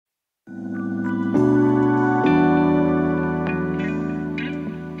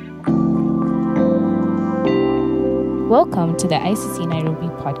welcome to the ICC Nairobi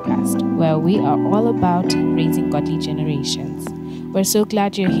podcast, where we are all about raising godly generations. We're so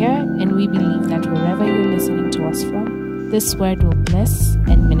glad you're here, and we believe that wherever you're listening to us from, this word will bless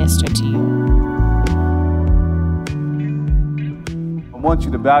and minister to you. I want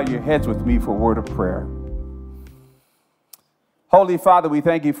you to bow your heads with me for a word of prayer. Holy Father, we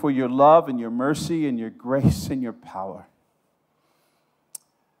thank you for your love and your mercy and your grace and your power.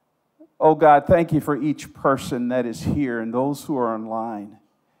 Oh God, thank you for each person that is here and those who are online.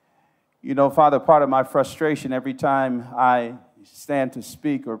 You know, Father, part of my frustration every time I stand to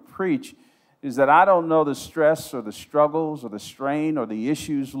speak or preach is that I don't know the stress or the struggles or the strain or the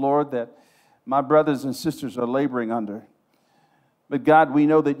issues, Lord, that my brothers and sisters are laboring under. But God, we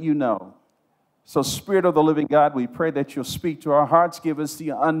know that you know. So Spirit of the living God, we pray that you'll speak to our hearts, give us the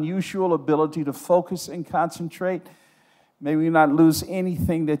unusual ability to focus and concentrate. May we not lose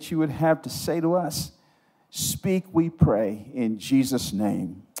anything that you would have to say to us. Speak, we pray, in Jesus'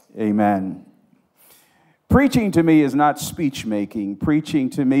 name. Amen. Preaching to me is not speech making. Preaching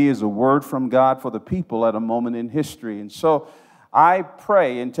to me is a word from God for the people at a moment in history. And so I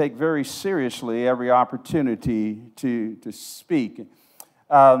pray and take very seriously every opportunity to speak.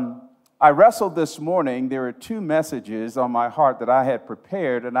 I wrestled this morning. There were two messages on my heart that I had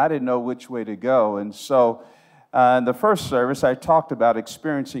prepared, and I didn't know which way to go. And so in the first service, I talked about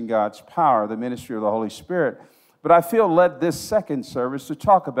experiencing God's power, the ministry of the Holy Spirit. But I feel led this second service to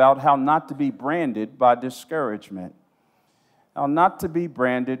talk about how not to be branded by discouragement. How not to be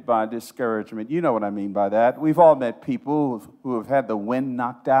branded by discouragement. You know what I mean by that. We've all met people who have had the wind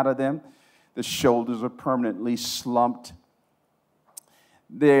knocked out of them. The shoulders are permanently slumped.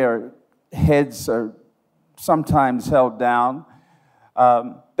 Their heads are sometimes held down.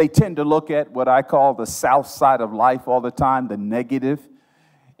 They tend to look at what I call the south side of life all the time, the negative.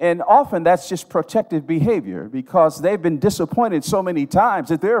 And often that's just protective behavior because they've been disappointed so many times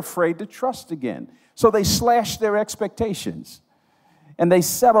that they're afraid to trust again. So they slash their expectations and they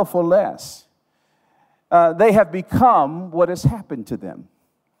settle for less. They have become what has happened to them.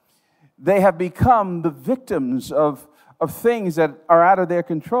 They have become the victims of things that are out of their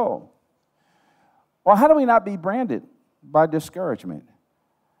control. Well, how do we not be branded by discouragement?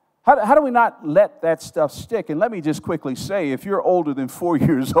 How do we not let that stuff stick? And let me just quickly say, if you're older than 4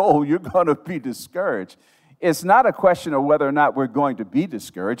 years old, you're going to be discouraged. It's not a question of whether or not we're going to be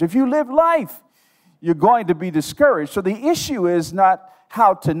discouraged. If you live life, you're going to be discouraged. So the issue is not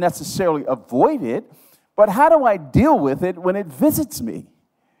how to necessarily avoid it, but how do I deal with it when it visits me?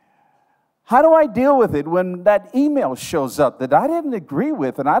 How do I deal with it when that email shows up that I didn't agree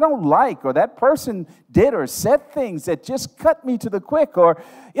with and I don't like, or that person did or said things that just cut me to the quick, or,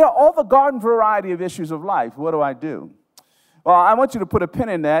 you know, all the garden variety of issues of life? What do I do? Well, I want you to put a pin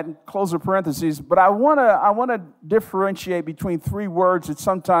in that and close the parentheses, but I want to differentiate between three words that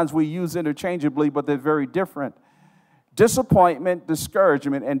sometimes we use interchangeably, but they're very different. Disappointment,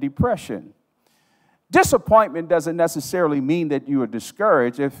 discouragement, and depression. Disappointment doesn't necessarily mean that you are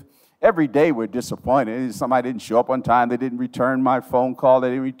discouraged. If every day we're disappointed. Somebody didn't show up on time. They didn't return my phone call. They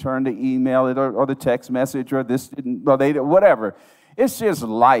didn't return the email or the text message, or this didn't, or they whatever. It's just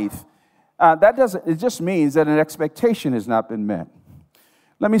life. It just means that an expectation has not been met.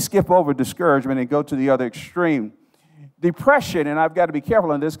 Let me skip over discouragement and go to the other extreme. Depression, and I've got to be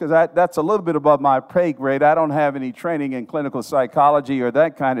careful on this because that's a little bit above my pay grade. I don't have any training in clinical psychology or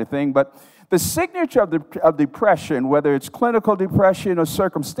that kind of thing, but the signature of depression, whether it's clinical depression or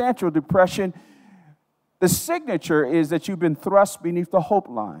circumstantial depression, the signature is that you've been thrust beneath the hope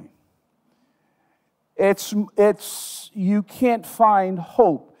line. You can't find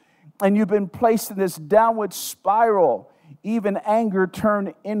hope, and you've been placed in this downward spiral, even anger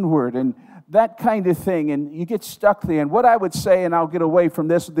turned inward, and that kind of thing, and you get stuck there. And what I would say, and I'll get away from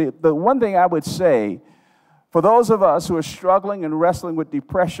this, the one thing I would say, for those of us who are struggling and wrestling with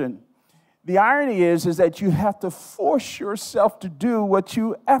depression, the irony is that you have to force yourself to do what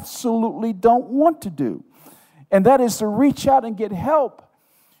you absolutely don't want to do. And that is to reach out and get help,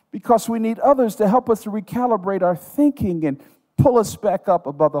 because we need others to help us to recalibrate our thinking and pull us back up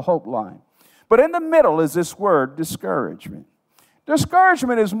above the hope line. But in the middle is this word, discouragement.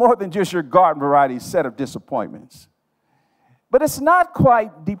 Discouragement is more than just your garden variety set of disappointments. But it's not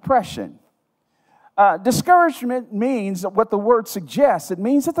quite depression. Discouragement means what the word suggests. It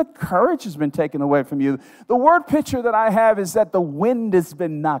means that the courage has been taken away from you. The word picture that I have is that the wind has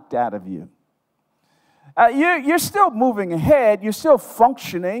been knocked out of you. You're still moving ahead. You're still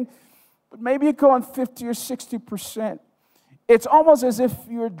functioning, but maybe you're going 50 or 60%. It's almost as if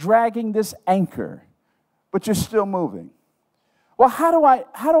you're dragging this anchor, but you're still moving. Well, how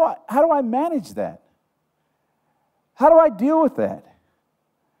do I manage that? How do I deal with that?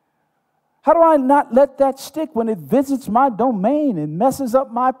 How do I not let that stick when it visits my domain and messes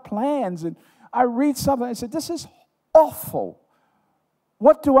up my plans? And I read something and I say, this is awful.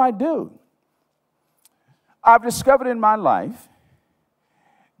 What do I do? I've discovered in my life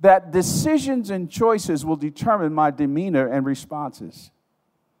that decisions and choices will determine my demeanor and responses.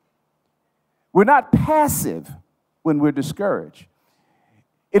 We're not passive when we're discouraged.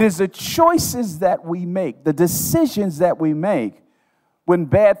 It is the choices that we make, the decisions that we make when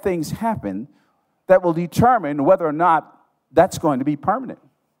bad things happen that will determine whether or not that's going to be permanent.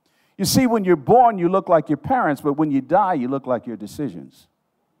 You see, when you're born, you look like your parents, but when you die, you look like your decisions.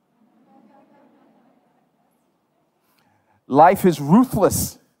 Life is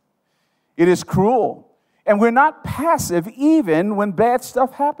ruthless. It is cruel. And we're not passive even when bad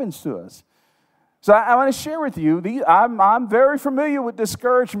stuff happens to us. So I want to share with you, I'm very familiar with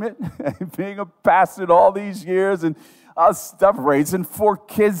discouragement, being a pastor all these years and stuff, raising 4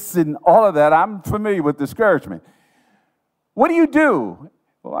 kids and all of that. I'm familiar with discouragement. What do you do?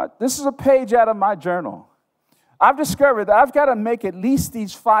 Well, this is a page out of my journal. I've discovered that I've got to make at least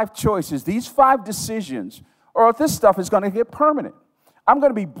these 5 choices, these 5 decisions, or if this stuff is going to get permanent. I'm going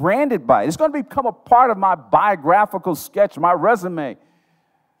to be branded by it. It's going to become a part of my biographical sketch, my resume.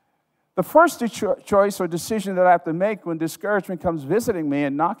 The first choice or decision that I have to make when discouragement comes visiting me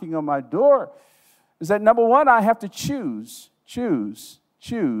and knocking on my door is that, number 1, I have to choose truth.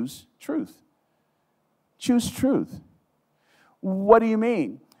 Choose truth. What do you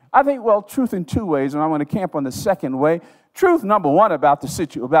mean? I think, well, truth in 2 ways, and I'm going to camp on the second way. Truth, number 1,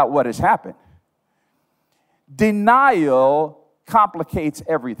 about what has happened. Denial complicates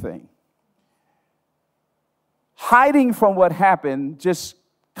everything. Hiding from what happened just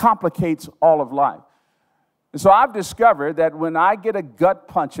complicates all of life. And so I've discovered that when I get a gut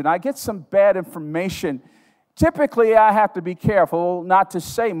punch and I get some bad information, typically I have to be careful not to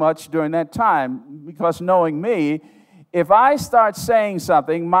say much during that time, because knowing me, if I start saying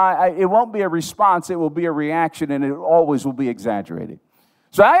something, it won't be a response, it will be a reaction, and it always will be exaggerated.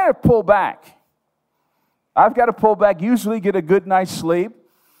 So I got to pull back. I've got to pull back, usually get a good night's sleep,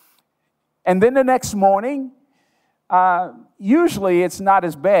 and then the next morning, usually it's not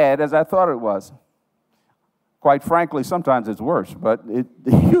as bad as I thought it was. Quite frankly, sometimes it's worse, but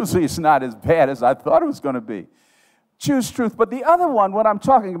usually it's not as bad as I thought it was going to be. Choose truth. But the other one, what I'm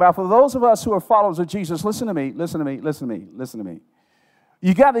talking about, for those of us who are followers of Jesus, listen to me.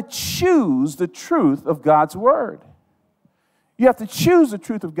 You got to choose the truth of God's word. You have to choose the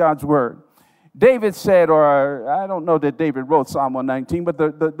truth of God's word. David said, or I don't know that David wrote Psalm 119, but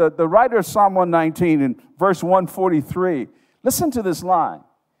the writer of Psalm 119 in verse 143, listen to this line.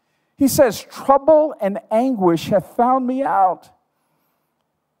 He says, trouble and anguish have found me out,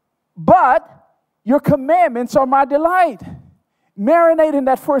 but your commandments are my delight. Marinate in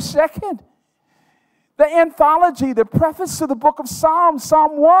that for a second. The anthology, the preface to the book of Psalms,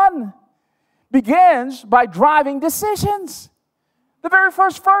 Psalm 1, begins by driving decisions. The very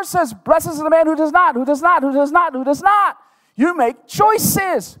first verse says, blessed is the man who does not. You make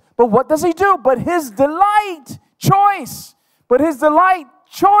choices. But what does he do? But his delight, choice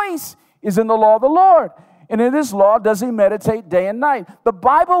is in the law of the Lord. And in this law does he meditate day and night. The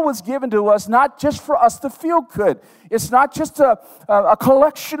Bible was given to us not just for us to feel good. It's not just a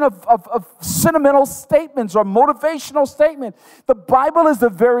collection of sentimental statements or motivational statements. The Bible is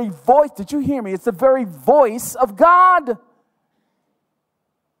the very voice. Did you hear me? It's the very voice of God.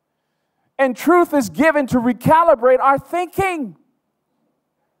 And truth is given to recalibrate our thinking.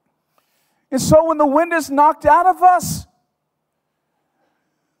 And so when the wind is knocked out of us,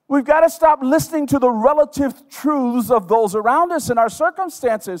 we've got to stop listening to the relative truths of those around us and our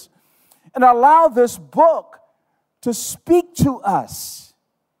circumstances and allow this book to speak to us.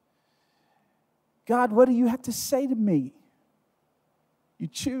 God, what do you have to say to me? You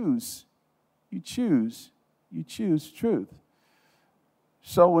choose truth.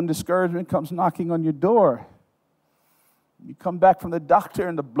 So when discouragement comes knocking on your door, you come back from the doctor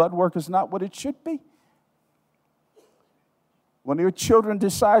and the blood work is not what it should be. When your children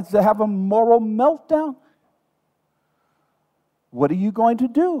decides to have a moral meltdown, what are you going to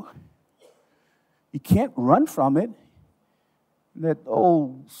do? You can't run from it. That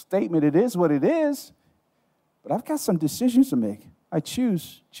old statement, it is what it is. But I've got some decisions to make. I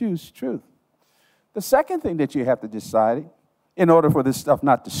choose truth. The second thing that you have to decide, in order for this stuff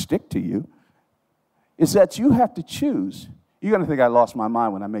not to stick to you, is that you have to choose. You're going to think I lost my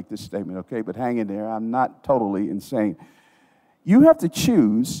mind when I make this statement, okay? But hang in there. I'm not totally insane. You have to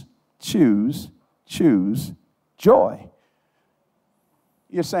choose joy.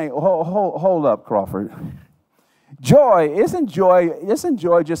 You're saying, hold up, Crawford. Isn't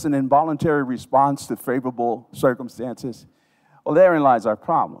joy just an involuntary response to favorable circumstances? Well, therein lies our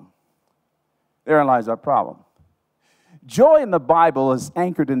problem. Therein lies our problem. Joy in the Bible is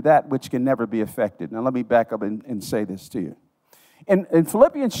anchored in that which can never be affected. Now, let me back up and say this to you. In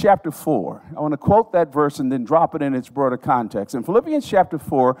Philippians chapter 4, I want to quote that verse and then drop it in its broader context. In Philippians chapter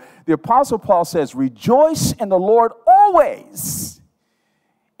 4, the Apostle Paul says, rejoice in the Lord always.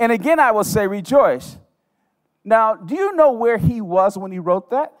 And again, I will say rejoice. Now, do you know where he was when he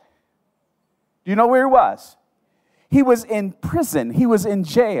wrote that? Do you know where he was? He was in prison. He was in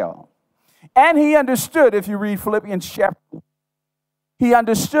jail. And he understood, if you read Philippians chapter, he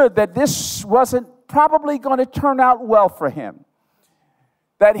understood that this wasn't probably going to turn out well for him.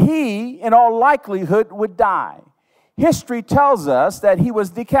 That he, in all likelihood, would die. History tells us that he was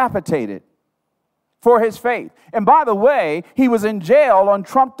decapitated for his faith. And by the way, he was in jail on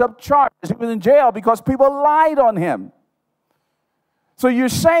trumped-up charges. He was in jail because people lied on him. So you're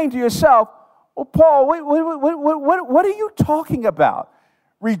saying to yourself, well, Paul, what are you talking about?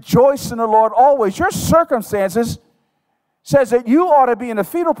 Rejoice in the Lord always. Your circumstances says that you ought to be in a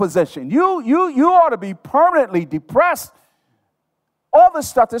fetal position. You ought to be permanently depressed. All the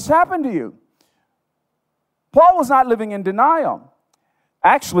stuff that's happened to you. Paul was not living in denial.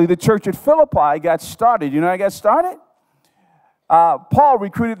 Actually, the church at Philippi got started. You know how it got started? Paul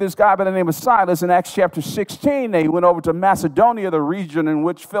recruited this guy by the name of Silas in Acts chapter 16. They went over to Macedonia, the region in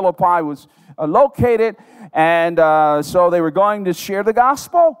which Philippi was located. And so they were going to share the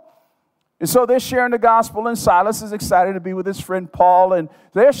gospel. And so they're sharing the gospel, and Silas is excited to be with his friend Paul. And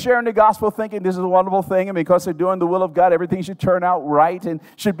they're sharing the gospel thinking this is a wonderful thing. And because they're doing the will of God, everything should turn out right and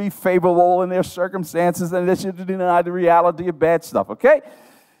should be favorable in their circumstances. And they should deny the reality of bad stuff, okay?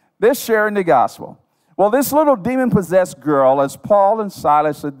 They're sharing the gospel. Well, this little demon-possessed girl, as Paul and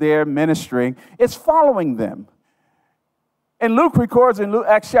Silas are there ministering, is following them. And Luke records in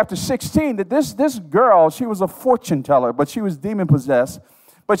Acts chapter 16 that this girl, she was a fortune teller, but she was demon-possessed.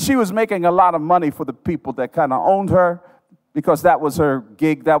 But she was making a lot of money for the people that kind of owned her because that was her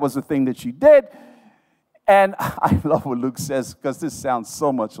gig. That was the thing that she did. And I love what Luke says because this sounds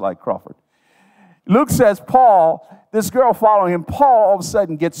so much like Crawford. Luke says, Paul, this girl following him, Paul all of a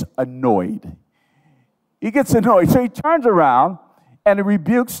sudden gets annoyed. He gets annoyed. So he turns around and he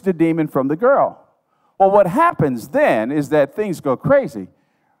rebukes the demon from the girl. Well, what happens then is that things go crazy.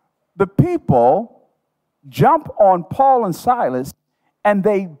 The people jump on Paul and Silas and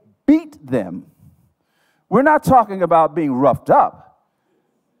they beat them. We're not talking about being roughed up.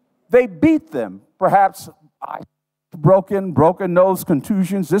 They beat them, perhaps broken nose,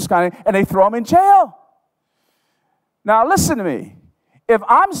 contusions, this kind of, and they throw them in jail. Now listen to me. If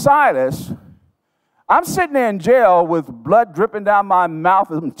I'm Silas, I'm sitting there in jail with blood dripping down my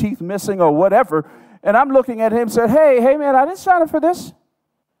mouth and teeth missing or whatever, and I'm looking at him and said, hey man, I didn't sign up for this.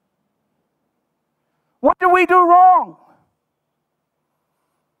 What did we do wrong?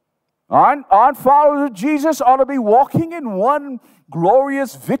 Aren't followers of Jesus ought to be walking in one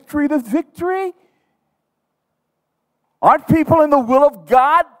glorious victory to victory? Aren't people in the will of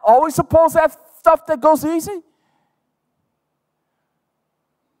God always supposed to have stuff that goes easy?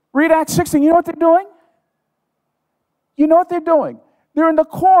 Read Acts 16. You know what they're doing? You know what they're doing? They're in the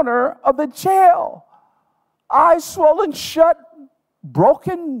corner of the jail. Eyes swollen shut,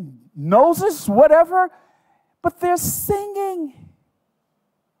 broken noses, whatever. But they're singing.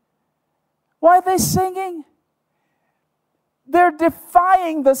 Why are they singing? They're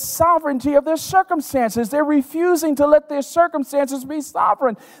defying the sovereignty of their circumstances. They're refusing to let their circumstances be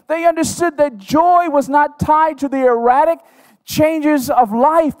sovereign. They understood that joy was not tied to the erratic changes of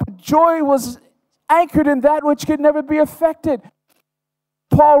life, but joy was anchored in that which could never be affected.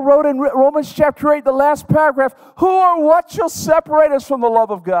 Paul wrote in Romans chapter 8, the last paragraph, who or what shall separate us from the love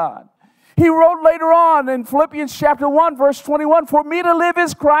of God? He wrote later on in Philippians chapter 1, verse 21, for me to live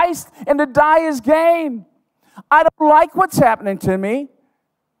is Christ and to die is gain. I don't like what's happening to me,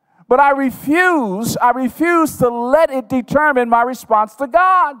 but I refuse to let it determine my response to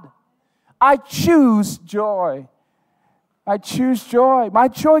God. I choose joy. I choose joy. My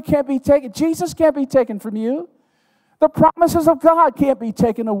joy can't be taken. Jesus can't be taken from you. The promises of God can't be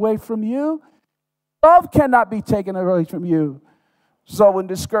taken away from you. Love cannot be taken away from you. So when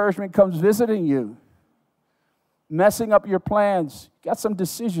discouragement comes visiting you, messing up your plans, you got some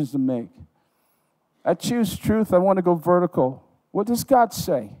decisions to make. I choose truth. I want to go vertical. What does God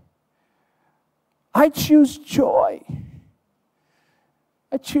say? I choose joy.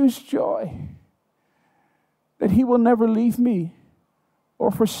 I choose joy. That he will never leave me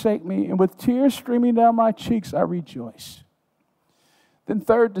or forsake me. And with tears streaming down my cheeks, I rejoice. Then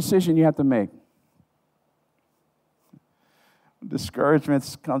third decision you have to make.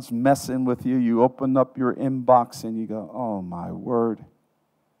 Discouragement comes messing with you. You open up your inbox and you go, oh, my word.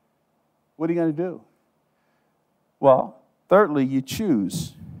 What are you going to do? Well, thirdly, you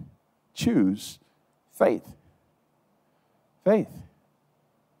choose. Choose faith. Faith.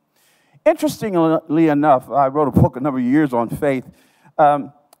 Interestingly enough, I wrote a book a number of years on faith.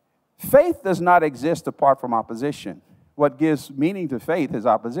 Faith does not exist apart from opposition. What gives meaning to faith is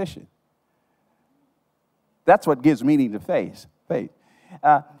opposition. That's what gives meaning to faith.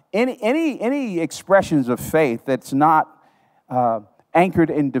 Any expressions of faith that's not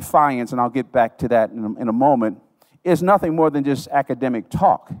anchored in defiance, and I'll get back to that in a moment, is nothing more than just academic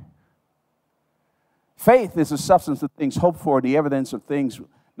talk. Faith is the substance of things hoped for, the evidence of things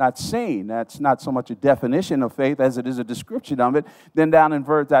not seen. That's not so much a definition of faith as it is a description of it. Then down in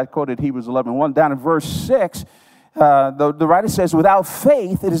verse, I quoted Hebrews 11:1, down in verse 6, the writer says, without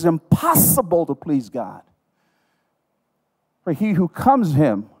faith it is impossible to please God. For he who comes to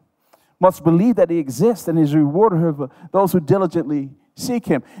him must believe that he exists and is a rewarder of those who diligently seek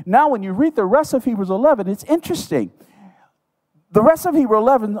him. Now, when you read the rest of Hebrews 11, it's interesting. The rest of Hebrews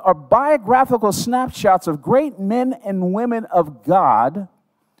 11 are biographical snapshots of great men and women of God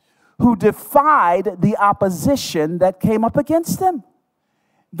who defied the opposition that came up against them.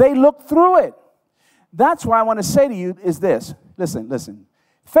 They looked through it. That's why I want to say to you is this. Listen.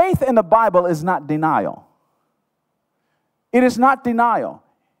 Faith in the Bible is not denial. It is not denial.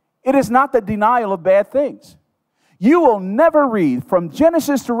 It is not the denial of bad things. You will never read from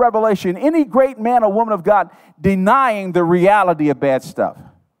Genesis to Revelation any great man or woman of God denying the reality of bad stuff.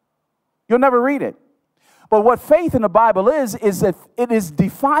 You'll never read it. But what faith in the Bible is that it is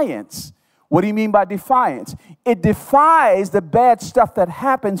defiance. What do you mean by defiance? It defies the bad stuff that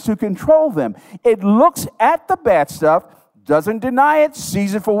happens to control them. It looks at the bad stuff, doesn't deny it,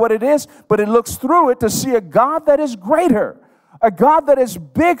 sees it for what it is, but it looks through it to see a God that is greater, a God that is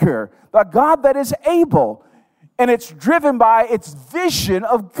bigger, a God that is able. And it's driven by its vision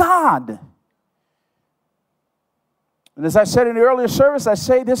of God. And as I said in the earlier service, I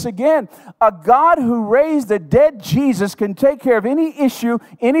say this again. A God who raised the dead Jesus can take care of any issue,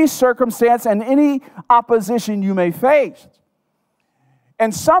 any circumstance, and any opposition you may face.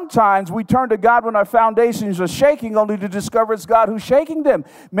 And sometimes we turn to God when our foundations are shaking, only to discover it's God who's shaking them.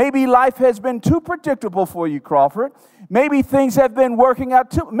 Maybe life has been too predictable for you, Crawford. Maybe things have been working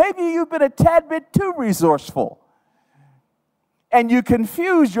out too. Maybe you've been a tad bit too resourceful. And you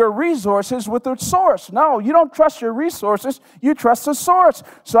confuse your resources with the source. No, you don't trust your resources. You trust the source.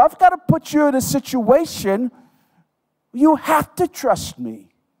 So I've got to put you in a situation. You have to trust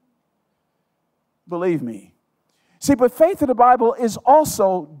me. Believe me. See, but faith in the Bible is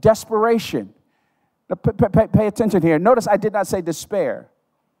also desperation. Now, pay attention here. Notice I did not say despair.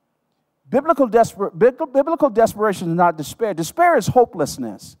 Biblical desperation is not despair. Despair is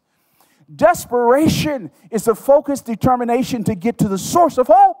hopelessness. Desperation is the focused determination to get to the source of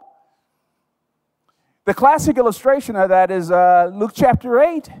hope. The classic illustration of that is Luke chapter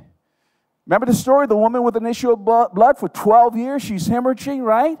 8. Remember the story? The woman with an issue of blood for 12 years. She's hemorrhaging,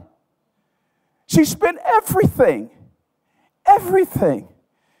 right? She spent everything.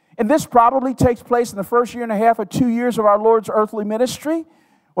 And this probably takes place in the first year and a half or 2 years of our Lord's earthly ministry,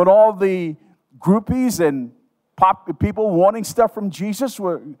 when all the groupies and people wanting stuff from Jesus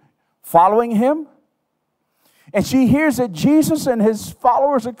were following him. And she hears that Jesus and his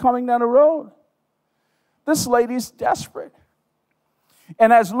followers are coming down the road. This lady's desperate.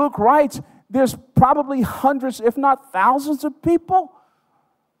 And as Luke writes, there's probably hundreds, if not thousands of people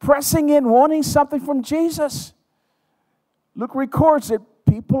pressing in, wanting something from Jesus. Luke records that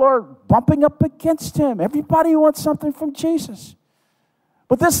people are bumping up against him. Everybody wants something from Jesus.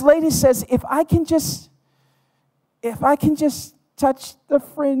 But this lady says, if I can just touch the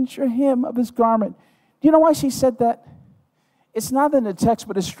fringe or hem of his garment. Do you know why she said that? It's not in the text,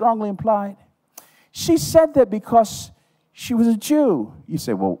 but it's strongly implied. She said that because she was a Jew. You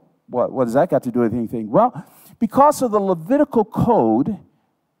say, well, what does that got to do with anything? Well, because of the Levitical code,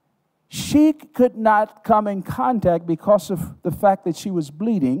 she could not come in contact, because of the fact that she was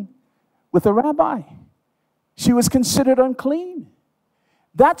bleeding, with a rabbi. She was considered unclean.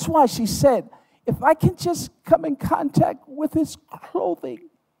 That's why she said, if I can just come in contact with his clothing.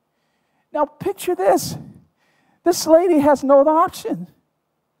 Now picture this. This lady has no other option.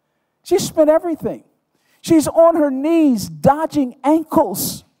 She spent everything. She's on her knees dodging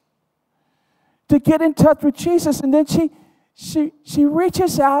ankles to get in touch with Jesus. And then she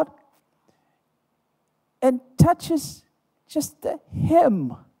reaches out and touches just the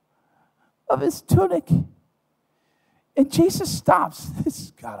hem of his tunic. And Jesus stops.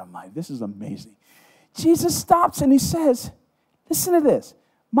 This, God Almighty, this is amazing. Jesus stops and he says, Listen to this.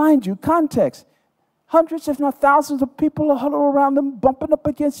 Mind you, context. Hundreds, if not thousands of people are huddled around them, bumping up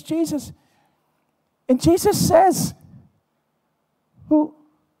against Jesus. And Jesus says, Who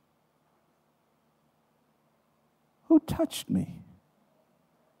touched me?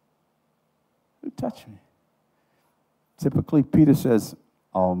 Who touched me? Typically, Peter says,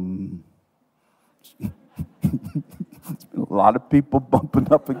 There's been a lot of people bumping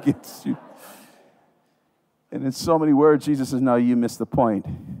up against you. And in so many words, Jesus says, no, you missed the point.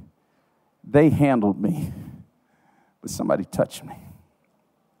 They handled me, but somebody touched me.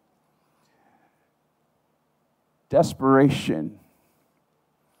 Desperation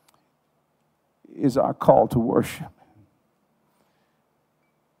is our call to worship.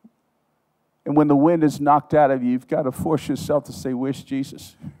 And when the wind is knocked out of you, you've got to force yourself to say, where's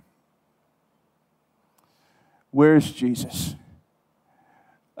Jesus? Where's Jesus?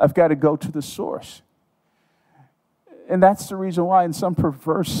 I've got to go to the source. And that's the reason why, in some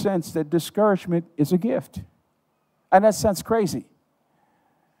perverse sense, that discouragement is a gift. And that sounds crazy.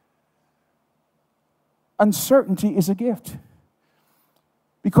 Uncertainty is a gift.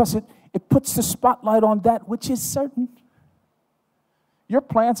 Because it puts the spotlight on that which is certain. Your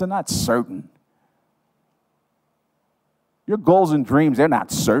plans are not certain. Your goals and dreams, they're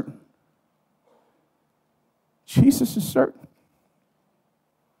not certain. Jesus is certain.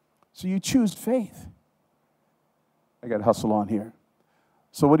 So you choose faith. I got to hustle on here.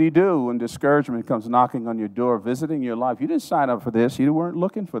 So what do you do when discouragement comes knocking on your door, visiting your life? You didn't sign up for this. You weren't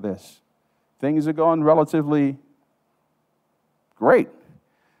looking for this. Things are going relatively great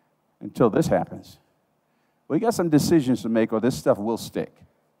until this happens. Well, you got some decisions to make, or this stuff will stick.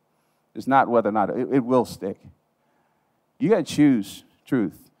 It's not whether or not it will stick. You got to choose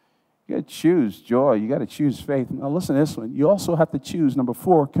truth. You got to choose joy. You got to choose faith. Now listen to this one. You also have to choose, number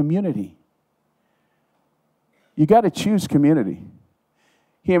 4, community. You got to choose community.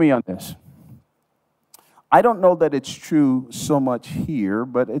 Hear me on this. I don't know that it's true so much here,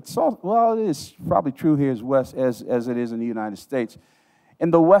 but it's all, well, it is probably true here as it is in the United States. In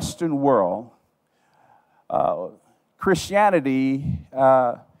the Western world, Christianity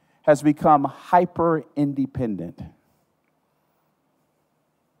has become hyper-independent.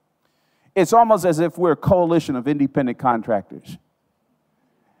 It's almost as if we're a coalition of independent contractors.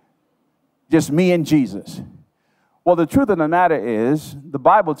 Just me and Jesus. Well, the truth of the matter is, the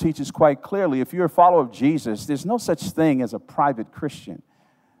Bible teaches quite clearly, if you're a follower of Jesus, there's no such thing as a private Christian.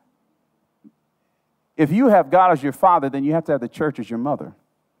 If you have God as your father, then you have to have the church as your mother.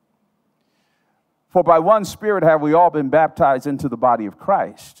 For by one Spirit have we all been baptized into the body of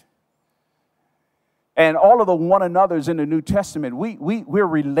Christ. And all of the one another's in the New Testament, we're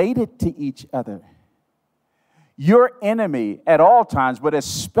related to each other. Your enemy at all times, but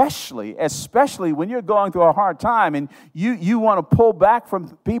especially when you're going through a hard time and you want to pull back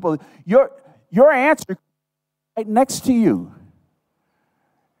from people, your answer is right next to you.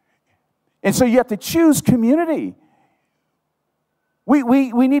 And so you have to choose community.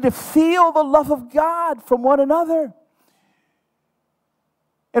 We need to feel the love of God from one another.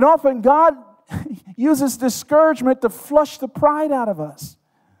 And often God uses discouragement to flush the pride out of us.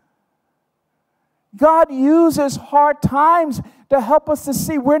 God uses hard times to help us to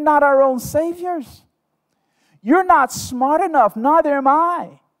see we're not our own saviors. You're not smart enough, neither am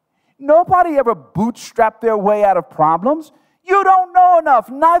I. Nobody ever bootstrapped their way out of problems. You don't know enough,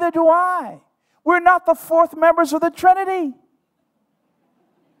 neither do I. We're not the fourth members of the Trinity.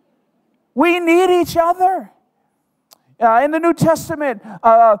 We need each other. In the New Testament,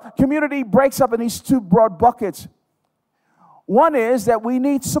 community breaks up in these 2 broad buckets. One is that we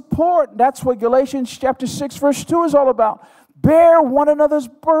need support. That's what Galatians chapter 6, verse 2 is all about. Bear one another's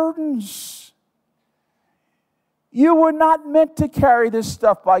burdens. You were not meant to carry this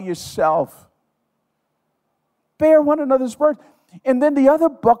stuff by yourself. Bear one another's burdens. And then the other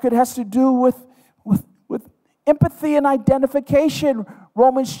bucket has to do with empathy and identification.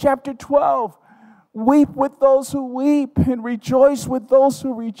 Romans chapter 12. Weep with those who weep and rejoice with those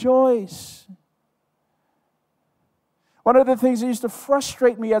who rejoice. One of the things that used to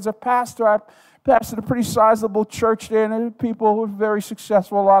frustrate me as a pastor, I pastored a pretty sizable church there, and people were very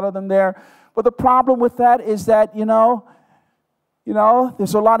successful, a lot of them there. But the problem with that is that, you know,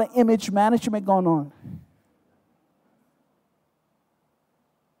 there's a lot of image management going on.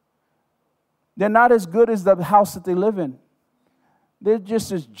 They're not as good as the house that they live in. They're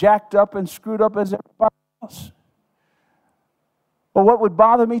just as jacked up and screwed up as everybody else. But what would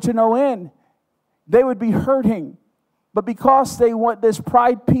bother me to no end, they would be hurting. But because they want this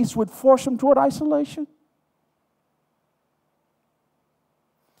pride piece would force them toward isolation.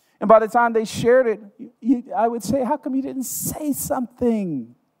 And by the time they shared it, I would say, how come you didn't say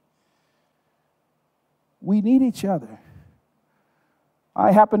something? We need each other.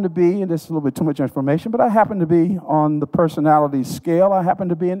 I happen to be, and this is a little bit too much information, but I happen to be on the personality scale. I happen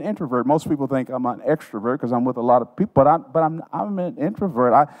to be an introvert. Most people think I'm an extrovert because I'm with a lot of people, but I'm an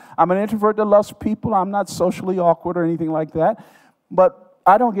introvert. I'm an introvert that loves people. I'm not socially awkward or anything like that, but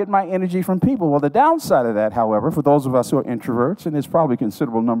I don't get my energy from people. Well, the downside of that, however, for those of us who are introverts, and there's probably a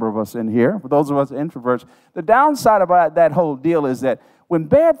considerable number of us in here, for those of us introverts, the downside about that whole deal is that when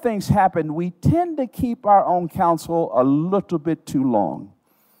bad things happen, we tend to keep our own counsel a little bit too long.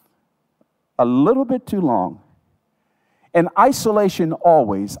 A little bit too long. And isolation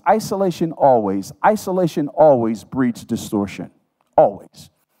always breeds distortion. Always.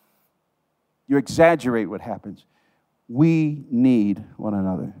 You exaggerate what happens. We need one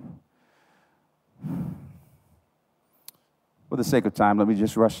another. For the sake of time, let me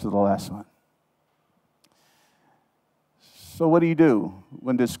just rush to the last one. So what do you do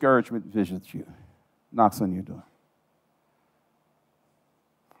when discouragement visits you, knocks on your door?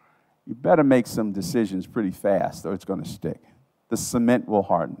 You better make some decisions pretty fast or it's going to stick. The cement will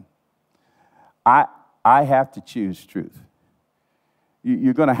harden. I have to choose truth.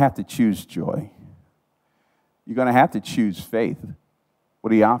 You're going to have to choose joy. You're going to have to choose faith.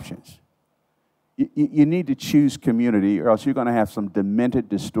 What are the options? You need to choose community or else you're going to have some demented,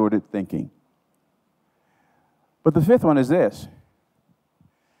 distorted thinking. But the fifth one is this.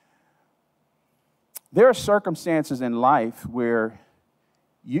 There are circumstances in life where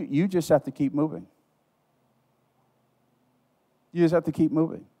you just have to keep moving. You just have to keep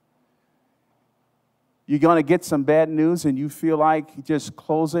moving. You're going to get some bad news and you feel like just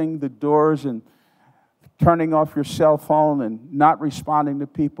closing the doors and turning off your cell phone and not responding to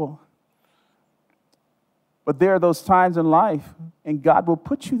people. But there are those times in life, and God will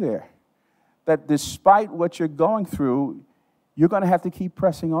put you there, that despite what you're going through, you're going to have to keep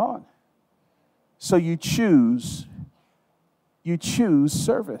pressing on. So you choose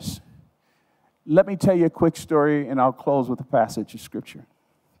service. Let me tell you a quick story, and I'll close with a passage of Scripture.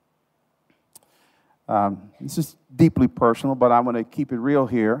 This is deeply personal, but I'm going to keep it real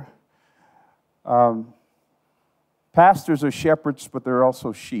here. Pastors are shepherds, but they're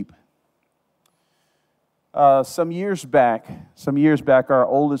also sheep. Some years back, our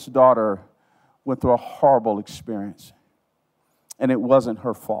oldest daughter went through a horrible experience, and it wasn't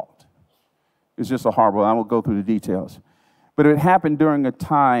her fault. It was just a horrible. I won't go through the details, but it happened during a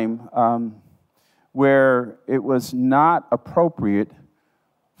time where it was not appropriate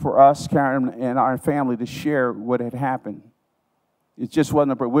for us, Karen, and our family to share what had happened. It just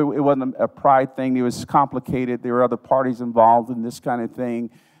wasn't a pride thing. It was complicated. There were other parties involved in this kind of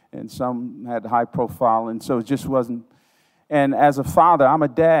thing, and some had high profile, and so it just wasn't. And as a father, I'm a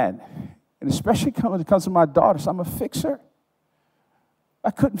dad, and especially when it comes to my daughters, I'm a fixer.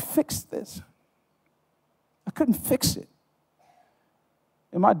 I couldn't fix this. I couldn't fix it.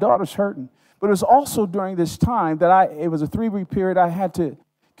 And my daughter's hurting. But it was also during this time that it was a 3-week period, I had to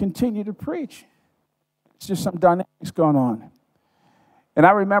continue to preach. It's just some dynamics going on. And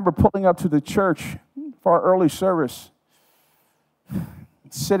I remember pulling up to the church for our early service,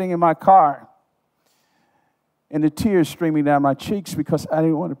 sitting in my car, and the tears streaming down my cheeks because I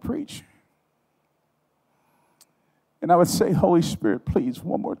didn't want to preach. And I would say, Holy Spirit, please,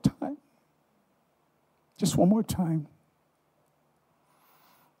 one more time. Just one more time.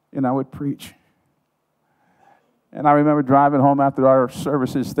 And I would preach. And I remember driving home after our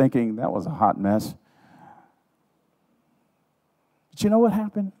services thinking, that was a hot mess. But you know what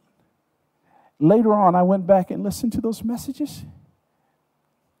happened? Later on, I went back and listened to those messages.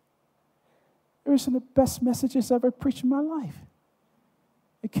 They were some of the best messages I've ever preached in my life.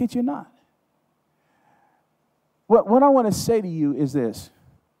 I kid you not. What I want to say to you is this.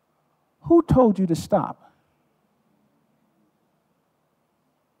 Who told you to stop?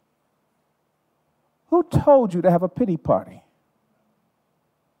 Who told you to have a pity party?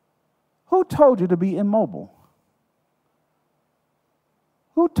 Who told you to be immobile?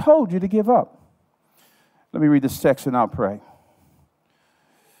 Who told you to give up? Let me read this text and I'll pray.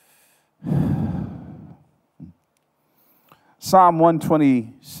 Psalm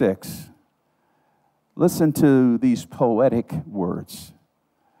 126. Listen to these poetic words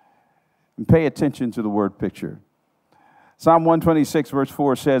and pay attention to the word picture. Psalm 126, verse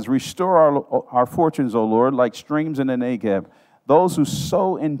 4 says, Restore our fortunes, O Lord, like streams in the Negev. Those who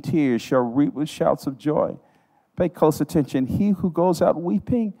sow in tears shall reap with shouts of joy. Pay close attention. He who goes out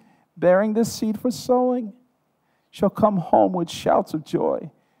weeping, bearing the seed for sowing, shall come home with shouts of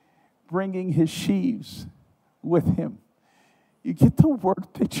joy, bringing his sheaves with him. You get the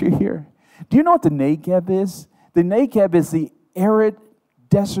word picture here. Do you know what the Negev is? The Negev is the arid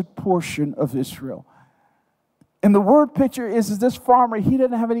desert portion of Israel. And the word picture is this farmer, he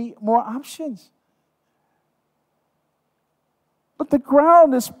didn't have any more options. But the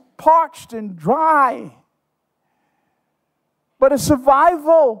ground is parched and dry. But his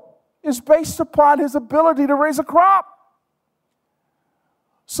survival is based upon his ability to raise a crop.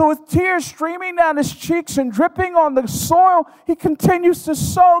 So with tears streaming down his cheeks and dripping on the soil, he continues to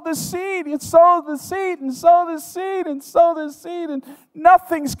sow the seed. He sows the seed and sow the seed and sow the seed, and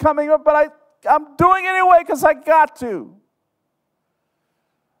nothing's coming up, but I'm doing it anyway because I got to.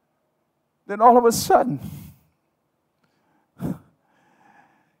 Then all of a sudden,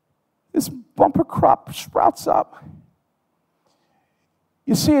 this bumper crop sprouts up.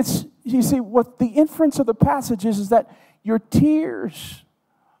 You see, what the inference of the passage is that your tears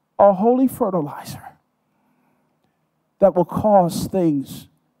are holy fertilizer that will cause things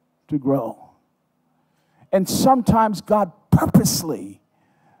to grow. And sometimes God purposely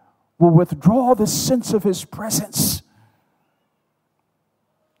will withdraw the sense of his presence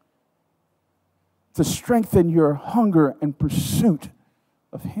to strengthen your hunger and pursuit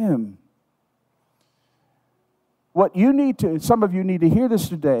of him. Some of you need to hear this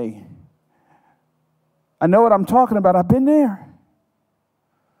today. I know what I'm talking about. I've been there.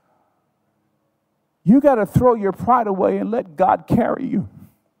 You got to throw your pride away and let God carry you.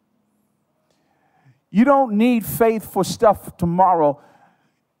 You don't need faith for stuff tomorrow.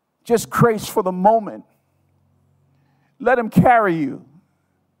 Just grace for the moment. Let him carry you.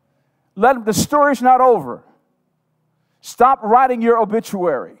 The story's not over. Stop writing your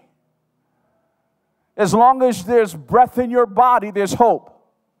obituary. As long as there's breath in your body, there's hope.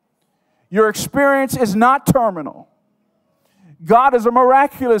 Your experience is not terminal. God is a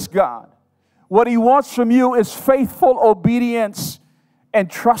miraculous God. What he wants from you is faithful obedience and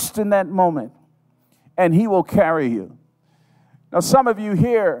trust in that moment. And he will carry you. Now, some of you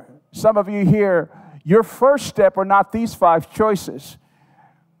here, your first step are not these 5 choices.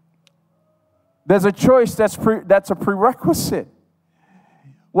 There's a choice that's a prerequisite.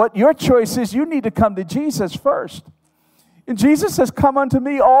 What your choice is, you need to come to Jesus first. And Jesus says, come unto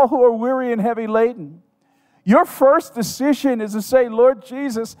me, all who are weary and heavy laden. Your first decision is to say, Lord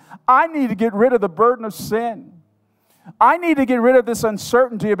Jesus, I need to get rid of the burden of sin. I need to get rid of this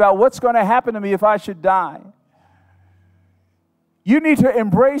uncertainty about what's going to happen to me if I should die. You need to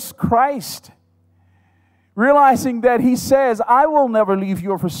embrace Christ, realizing that he says, I will never leave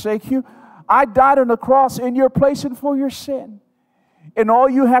you or forsake you. I died on the cross in your place and for your sin. And all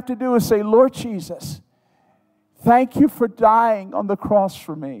you have to do is say, Lord Jesus, thank you for dying on the cross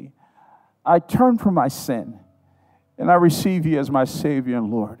for me. I turn from my sin, and I receive you as my Savior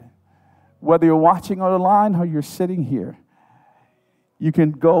and Lord. Whether you're watching on the line or you're sitting here, you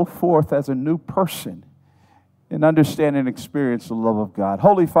can go forth as a new person and understand and experience the love of God.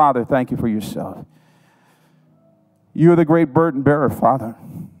 Holy Father, thank you for yourself. You're the great burden bearer, Father.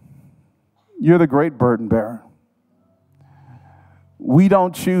 You're the great burden bearer. We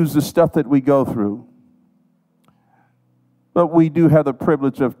don't choose the stuff that we go through, but we do have the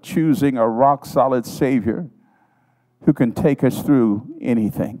privilege of choosing a rock-solid Savior who can take us through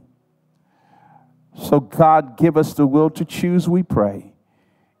anything. So God, give us the will to choose, we pray.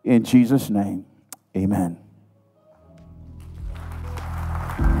 In Jesus' name, amen.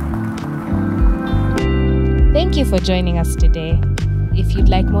 Thank you for joining us today. If you'd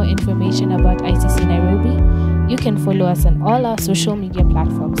like more information about ICC Nairobi, you can follow us on all our social media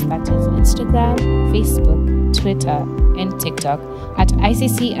platforms, that is Instagram, Facebook, Twitter, and TikTok at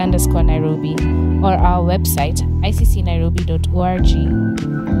ICC_Nairobi, or our website,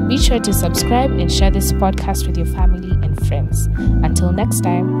 iccnairobi.org. Be sure to subscribe and share this podcast with your family and friends. Until next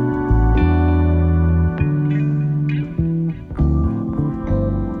time.